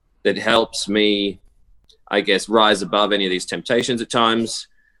that helps me, I guess, rise above any of these temptations at times.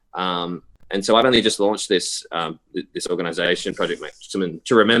 And so I've only just launched this organization, Project Maximum,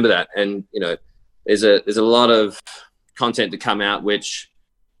 to remember that. And, there's a lot of content to come out, which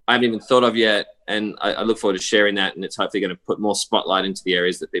I haven't even thought of yet. And I look forward to sharing that. And it's hopefully going to put more spotlight into the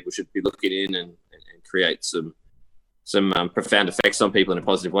areas that people should be looking in, and create some profound effects on people in a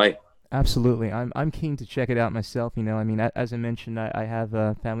positive way. Absolutely. I'm keen to check it out myself. As I mentioned, I have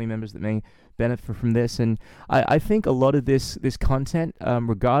family members that may benefit from this, and I think a lot of this content,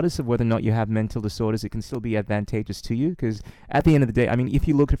 regardless of whether or not you have mental disorders, it can still be advantageous to you, because at the end of the day, if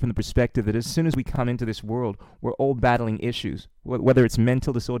you look at it from the perspective that as soon as we come into this world, we're all battling issues, whether it's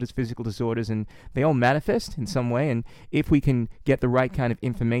mental disorders, physical disorders, and they all manifest in some way. And if we can get the right kind of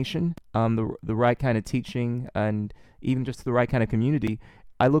information, the right kind of teaching, and even just the right kind of community,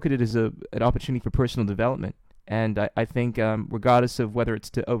 I look at it as an opportunity for personal development. And I think regardless of whether it's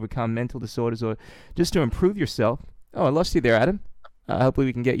to overcome mental disorders or just to improve yourself. Oh, I lost you there, Adam. Hopefully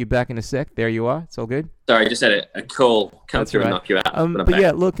we can get you back in a sec. There you are. It's all good. Sorry, just had a call come through and knock you out. But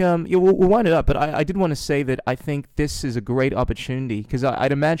yeah, look, we'll wind it up. But I did want to say that I think this is a great opportunity because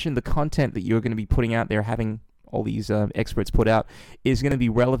I'd imagine the content that you're going to be putting out there, having all these experts put out, is going to be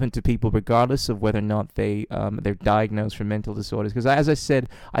relevant to people regardless of whether or not they're diagnosed for mental disorders. Because as I said,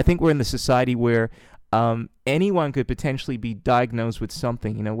 I think we're in the society where anyone could potentially be diagnosed with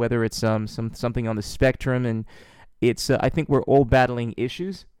something. You know, whether it's something on the spectrum, and it's I think we're all battling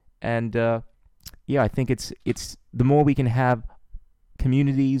issues, and I think it's the more we can have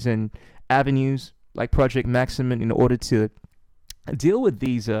communities and avenues like Project Maximum in order to deal with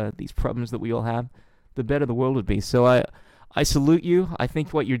these problems that we all have, the better the world would be. So I salute you. I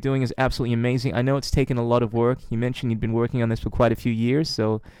think what you're doing is absolutely amazing. I know it's taken a lot of work. You mentioned you'd been working on this for quite a few years,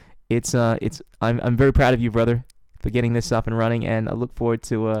 so I'm very proud of you, brother, for getting this up and running, and I look forward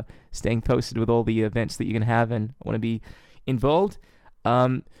to staying posted with all the events that you can have, and I want to be involved.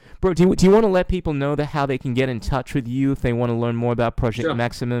 Bro, do you want to let people know how they can get in touch with you if they want to learn more about Project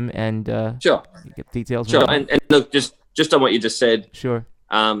Maximum and sure, get details? Sure, and look, just on what you just said. Sure.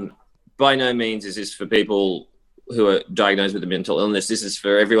 By no means is this for people who are diagnosed with a mental illness. This is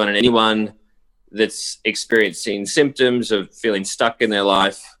for everyone and anyone that's experiencing symptoms of feeling stuck in their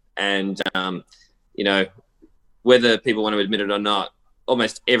life. And, whether people want to admit it or not,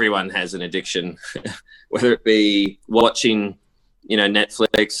 almost everyone has an addiction, whether it be watching,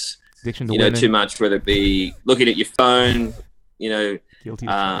 Netflix, addiction to women. Too much, whether it be looking at your phone, Guilty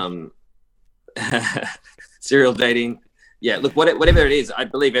serial dating. Yeah, look, whatever it is, I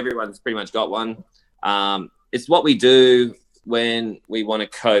believe everyone's pretty much got one. It's what we do when we want to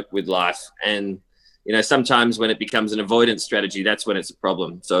cope with life. And, sometimes when it becomes an avoidance strategy, that's when it's a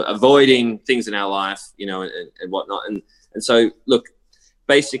problem. So avoiding things in our life, and whatnot. And so, look,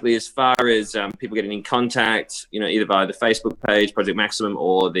 basically, as far as people getting in contact, either via the Facebook page, Project Maximum,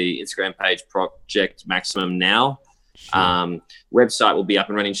 or the Instagram page, Project Maximum Now. Sure. Website will be up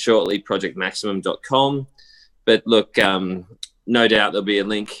and running shortly, projectmaximum.com. But look, no doubt there'll be a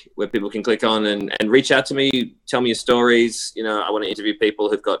link where people can click on and reach out to me, tell me your stories. I want to interview people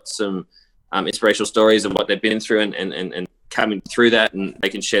who've got some inspirational stories of what they've been through and coming through that, and they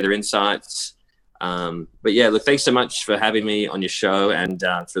can share their insights. But yeah, look, thanks so much for having me on your show, and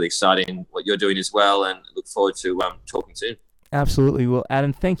it's really exciting what you're doing as well, and look forward to talking soon. Absolutely. Well,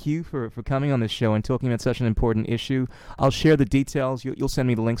 Adam, thank you for coming on this show and talking about such an important issue. I'll share the details. You'll send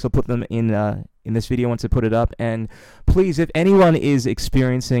me the links. I'll put them in this video once I put it up. And please, if anyone is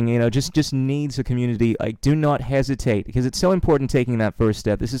experiencing, just needs a community, do not hesitate, because it's so important taking that first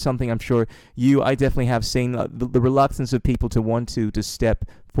step. This is something I'm sure I definitely have seen, the reluctance of people to want to step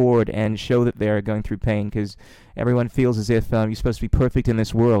forward and show that they're going through pain, because everyone feels as if you're supposed to be perfect in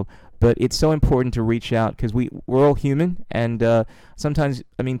this world. But it's so important to reach out, because we're all human, and sometimes,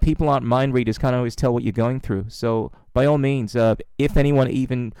 people aren't mind readers, can't always tell what you're going through. So by all means, if anyone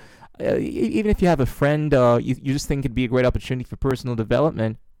even if you have a friend, you just think it'd be a great opportunity for personal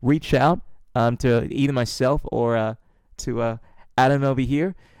development, reach out to either myself or to Adam over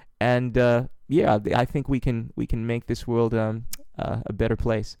here, and I think we can make this world a better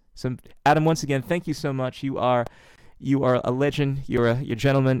place. So Adam, once again, thank you so much. You are a legend. You're a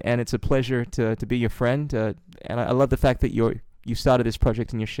gentleman, and it's a pleasure to be your friend. And I love the fact that you started this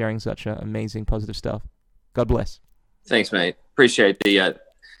project and you're sharing such amazing, positive stuff. God bless. Thanks, mate. Appreciate the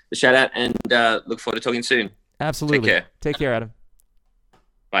shout out, and look forward to talking soon. Absolutely. Take care, Adam.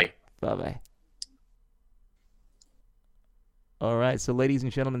 Bye. Bye-bye. All right, so ladies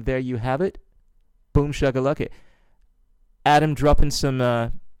and gentlemen, there you have it. Boom shakalaka. Adam dropping some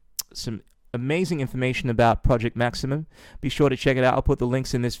amazing information about Project Maximum. Be sure to check it out. I'll put the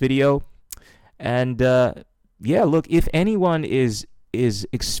links in this video. And look, if anyone is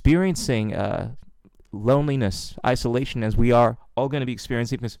experiencing loneliness, isolation, as we are all going to be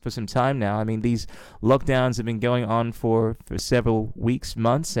experiencing for some time now. These lockdowns have been going on for several weeks,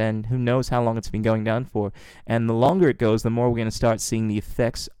 months, and who knows how long it's been going down for. And the longer it goes, the more we're going to start seeing the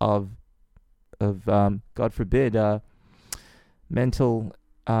effects of God forbid, mental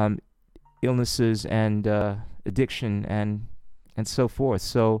illnesses and addiction and so forth.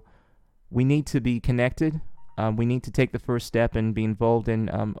 So we need to be connected. We need to take the first step and be involved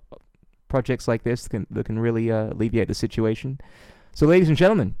in projects like this that can really alleviate the situation. So ladies and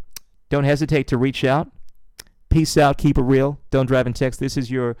gentlemen, don't hesitate to reach out. Peace out, keep it real, don't drive and text. This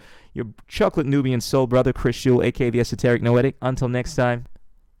is your chocolate Nubian soul brother, Chris Jewell, aka the Esoteric Noetic. Until next time,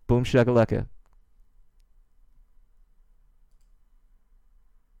 boom shakalaka.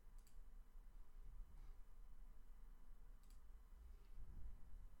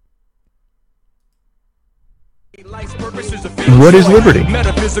 Like What is liberty?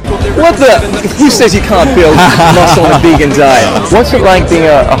 What the? Who says you can't build muscle on a vegan diet? What's it like being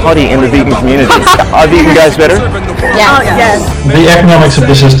a hottie in the vegan community? Are vegan guys better? Yeah. Yes. The economics of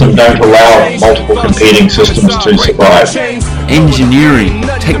the system don't allow multiple competing systems to survive. Engineering,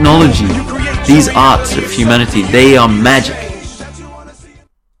 technology, these arts of humanity, they are magic.